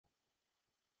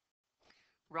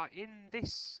Right, in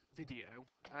this video,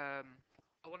 I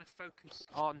want to focus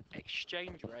on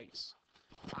exchange rates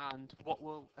and what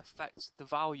will affect the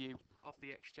value of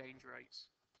the exchange rates.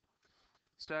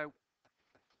 So,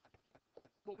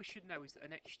 what we should know is that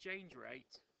an exchange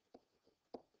rate,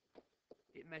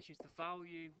 it measures the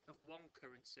value of one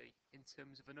currency in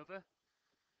terms of another.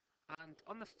 And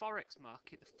on the forex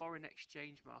market, the foreign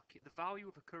exchange market, the value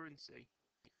of a currency,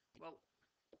 well,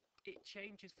 it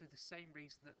changes for the same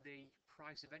reason that the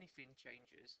price of anything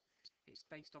changes. It's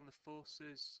based on the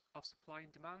forces of supply and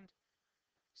demand.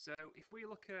 So if we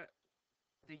look at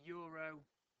the euro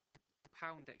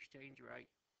pound exchange rate,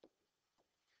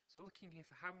 so looking here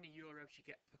for how many euros you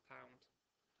get per pound.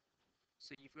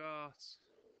 So you've got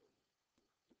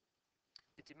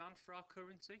the demand for our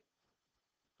currency,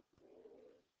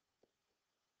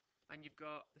 and you've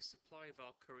got the supply of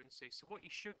our currency. So what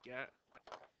you should get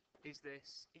is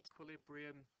this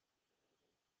equilibrium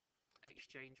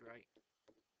exchange rate.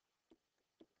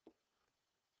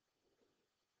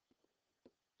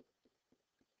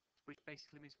 Which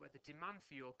basically means where the demand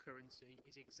for your currency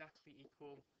is exactly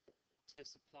equal to the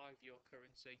supply of your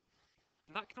currency.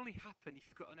 And that can only happen if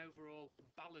you've got an overall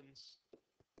balance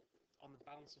on the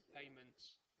balance of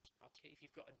payments. Okay, if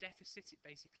you've got a deficit, it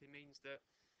basically means that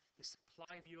the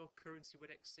supply of your currency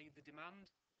would exceed the demand.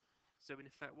 So in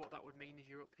effect, what that would mean is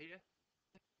you're up here,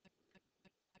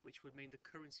 which would mean the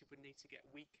currency would need to get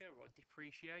weaker or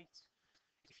depreciate.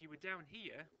 If you were down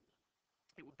here,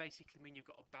 it would basically mean you've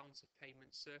got a balance of payment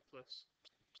surplus,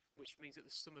 which means that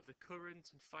the sum of the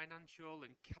current and financial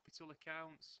and capital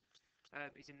accounts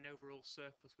is in an overall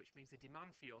surplus, which means the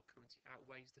demand for your currency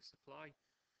outweighs the supply.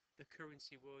 The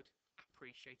currency would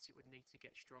appreciate, it would need to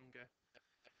get stronger.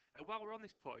 While we're on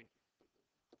this point,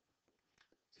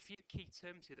 there's a few key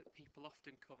terms here that people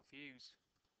often confuse.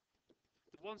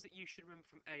 The ones that you should remember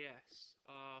from AS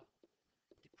are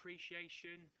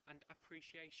depreciation and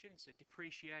appreciation. So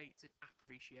depreciate and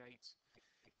appreciate.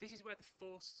 This is where the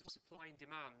forces of supply and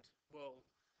demand will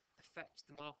affect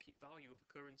the market value of a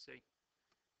currency.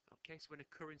 Okay, so when a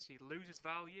currency loses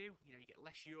value, you get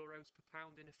less euros per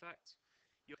pound in effect.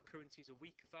 Your currency is a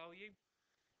weaker value.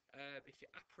 If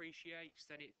it appreciates,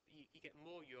 then you get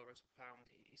more euros per pound.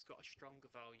 It's got a stronger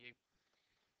value.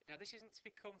 Now, this isn't to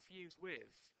be confused with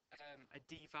a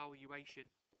devaluation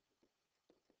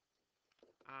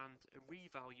and a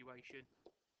revaluation.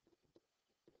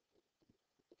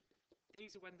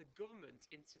 These are when the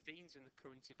government intervenes in the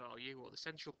currency value, or the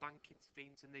central bank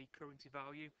intervenes in the currency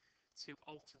value to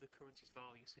alter the currency's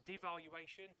value. So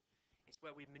devaluation is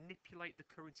where we manipulate the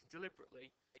currency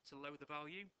deliberately to lower the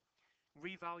value.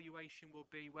 Revaluation will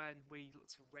be when we look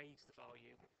to raise the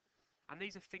value. And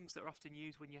these are things that are often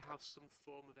used when you have some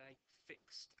form of a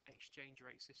fixed exchange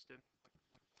rate system.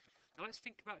 Now let's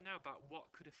think about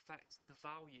what could affect the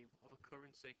value of a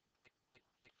currency.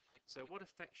 So what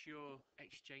affects your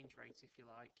exchange rate, if you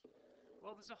like?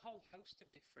 Well, there's a whole host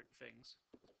of different things.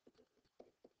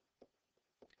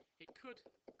 It could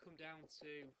come down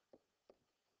to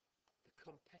the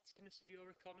competitiveness of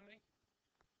your economy.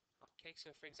 Okay,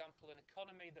 so for example, an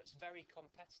economy that's very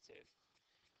competitive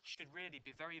should really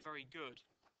be very, very good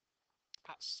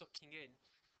at sucking in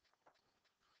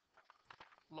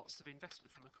lots of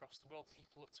investment from across the world.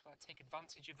 People look to take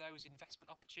advantage of those investment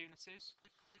opportunities.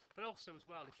 But also as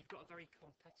well, if you've got a very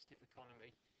competitive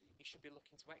economy, you should be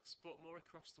looking to export more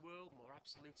across the world, more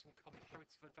absolute and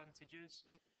comparative advantages,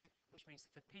 which means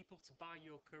that for people to buy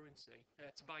your currency,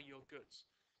 to buy your goods,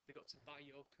 they've got to buy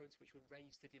your currency, which would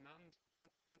raise the demand.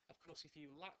 Of course, if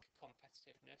you lack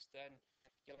competitiveness, then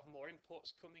you'll have more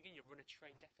imports coming in, you'll run a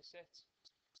trade deficit.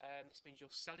 This means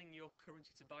you're selling your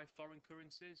currency to buy foreign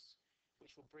currencies,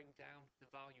 which will bring down the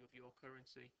value of your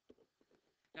currency.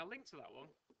 Now, linked to that one,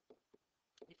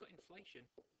 you've got inflation.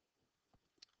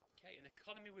 Okay, an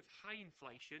economy with high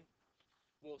inflation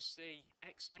will see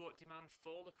export demand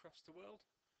fall across the world,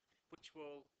 which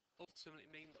will ultimately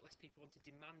mean that less people want to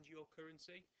demand your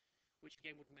currency, which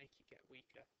again would make it get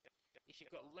weaker. If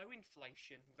you've got low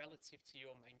inflation relative to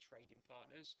your main trading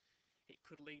partners, it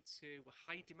could lead to a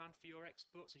high demand for your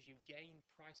exports as you gain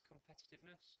price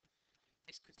competitiveness.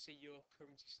 This could see your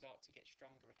currency start to get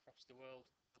stronger across the world.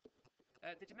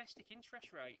 The domestic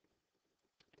interest rate,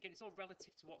 again, it's all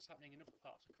relative to what's happening in other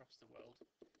parts across the world,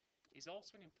 is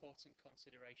also an important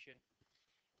consideration.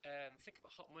 Think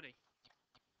about hot money.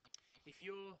 If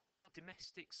your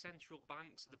domestic central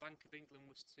bank, so the Bank of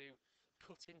England, was to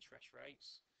cut interest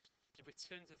rates, the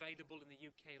returns available in the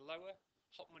UK lower,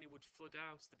 hot money would flood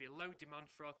out, there'd be a low demand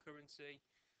for our currency,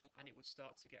 and it would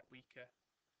start to get weaker.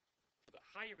 If you've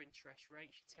got higher interest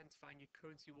rates, you tend to find your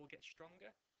currency will get stronger.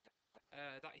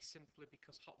 That is simply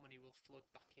because hot money will flood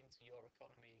back into your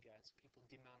economy again, so people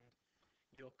demand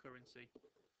your currency.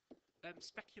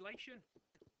 Speculation.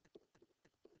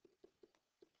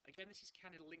 Again, this is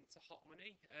kind of linked to hot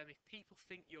money. If people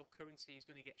think your currency is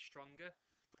going to get stronger,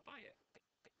 they'll buy it.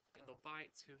 And they'll buy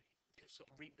it to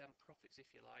sort of reap them profits, if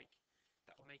you like.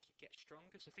 That will make it get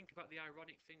stronger. So think about the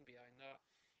ironic thing behind that.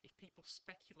 If people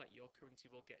speculate your currency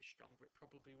will get stronger, it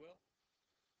probably will.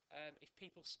 If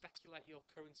people speculate your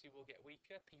currency will get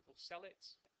weaker, people sell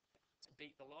it to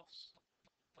beat the loss,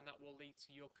 and that will lead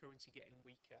to your currency getting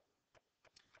weaker.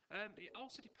 It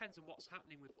also depends on what's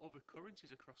happening with other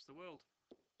currencies across the world.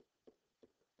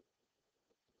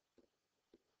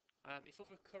 If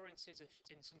other currencies are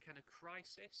in some kind of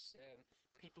crisis,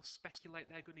 people speculate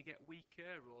they're going to get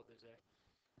weaker, or there's a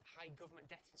high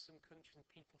government debt in some countries and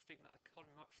people think that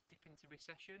economy might dip into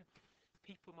recession,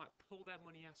 people might pull their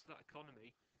money out of that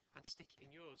economy and stick it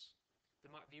in yours.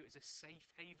 They might view it as a safe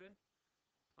haven.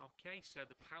 Okay, so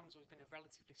the pound's always been a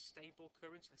relatively stable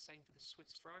currency, the same for the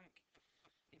Swiss franc.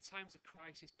 In times of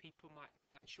crisis, people might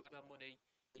chuck their money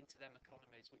into them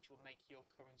economies, which will make your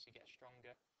currency get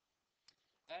stronger.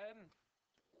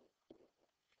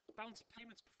 Balance of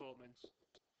payments performance.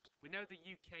 We know the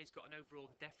UK's got an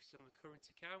overall deficit on the current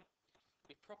account.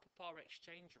 We prop up our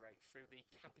exchange rate through the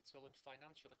capital and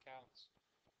financial accounts.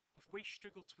 If we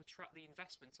struggle to attract the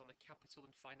investment on the capital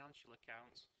and financial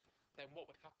accounts, then what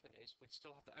would happen is we'd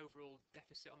still have the overall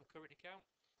deficit on the current account,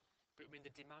 but I mean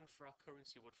the demand for our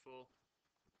currency would fall.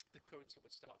 The currency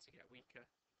would start to get weaker.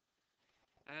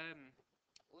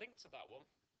 Linked to that one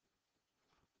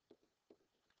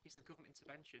is the government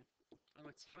intervention. I'm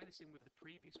going to tie this in with the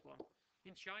previous one.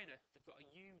 In China, they've got a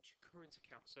huge current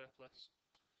account surplus.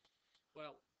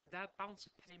 Well, their balance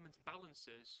of payment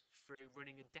balances through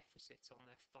running a deficit on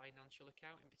their financial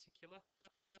account in particular.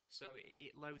 So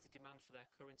it lowers the demand for their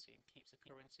currency and keeps the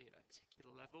currency at a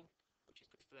particular level, which is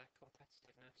good for their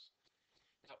competitiveness.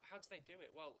 Now, how do they do it?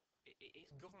 Well,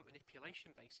 it's government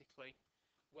manipulation, basically,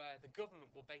 where the government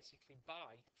will basically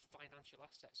buy financial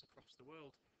assets across the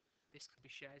world. This could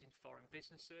be shares in foreign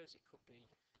businesses, it could be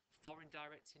foreign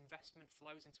direct investment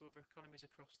flows into other economies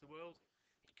across the world.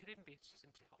 It could even be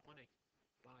simply hot money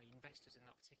by investors in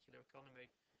that particular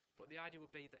economy. But the idea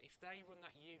would be that if they run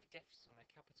that huge deficit on their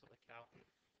capital account,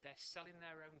 they're selling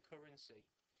their own currency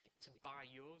to buy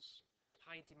yours.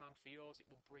 High demand for yours, it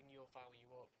will bring your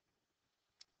value up.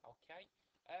 Okay,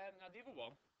 now the other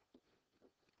one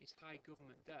is high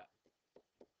government debt.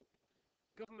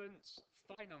 Governments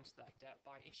finance their debt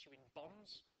by issuing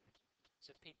bonds,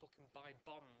 so people can buy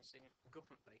bonds in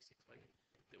government basically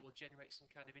that will generate some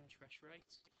kind of interest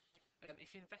rate.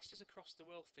 If investors across the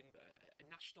world think that a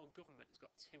national government has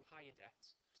got too high a debt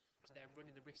and they're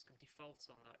running the risk of default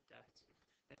on that debt,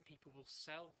 then people will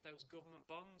sell those government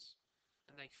bonds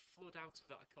and they flood out of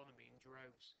that economy in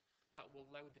droves. That will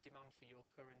lower the demand for your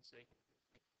currency.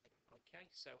 Okay,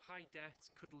 so high debt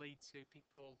could lead to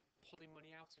people pulling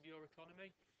money out of your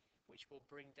economy, which will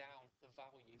bring down the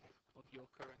value of your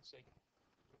currency.